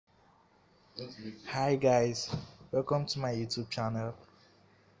Hi guys, welcome to my YouTube channel.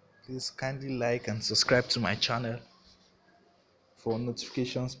 Please kindly like and subscribe to my channel. For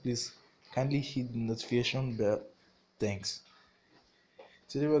notifications, please kindly hit the notification bell. Thanks.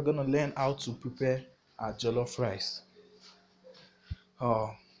 Today we're gonna learn how to prepare our jollof rice.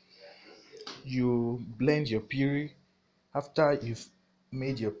 Uh, you blend your puree. After you've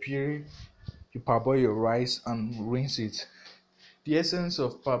made your puree, you parboil your rice and rinse it. The essence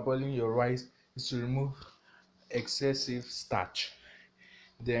of parboiling your rice is to remove excessive starch.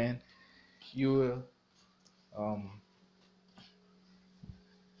 Then you will um,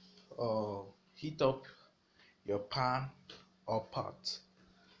 heat up your pan or pot.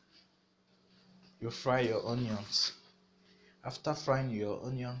 You fry your onions. After frying your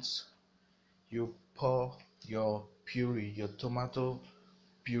onions, you pour your puree, your tomato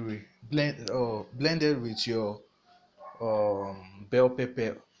puree, blended with your bell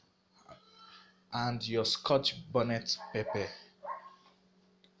pepper and your scotch bonnet pepper.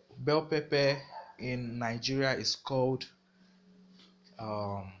 Bell pepper in Nigeria is called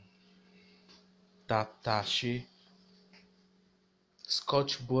um, tatashi.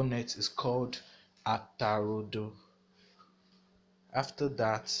 Scotch bonnet is called atarodo. After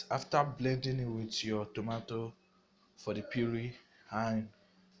blending it with your tomato for the puree, and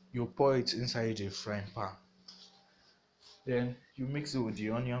you pour it inside a frying pan. Then you mix it with the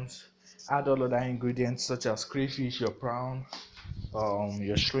onions, add all other ingredients such as crayfish, your prawn,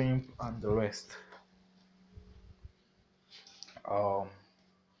 your shrimp, and the rest. Um,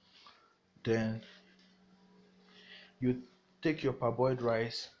 then you take your parboiled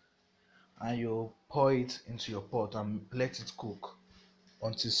rice and you pour it into your pot and let it cook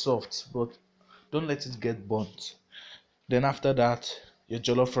until soft, but don't let it get burnt. Then after that, your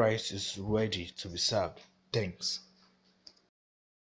jollof rice is ready to be served. Thanks.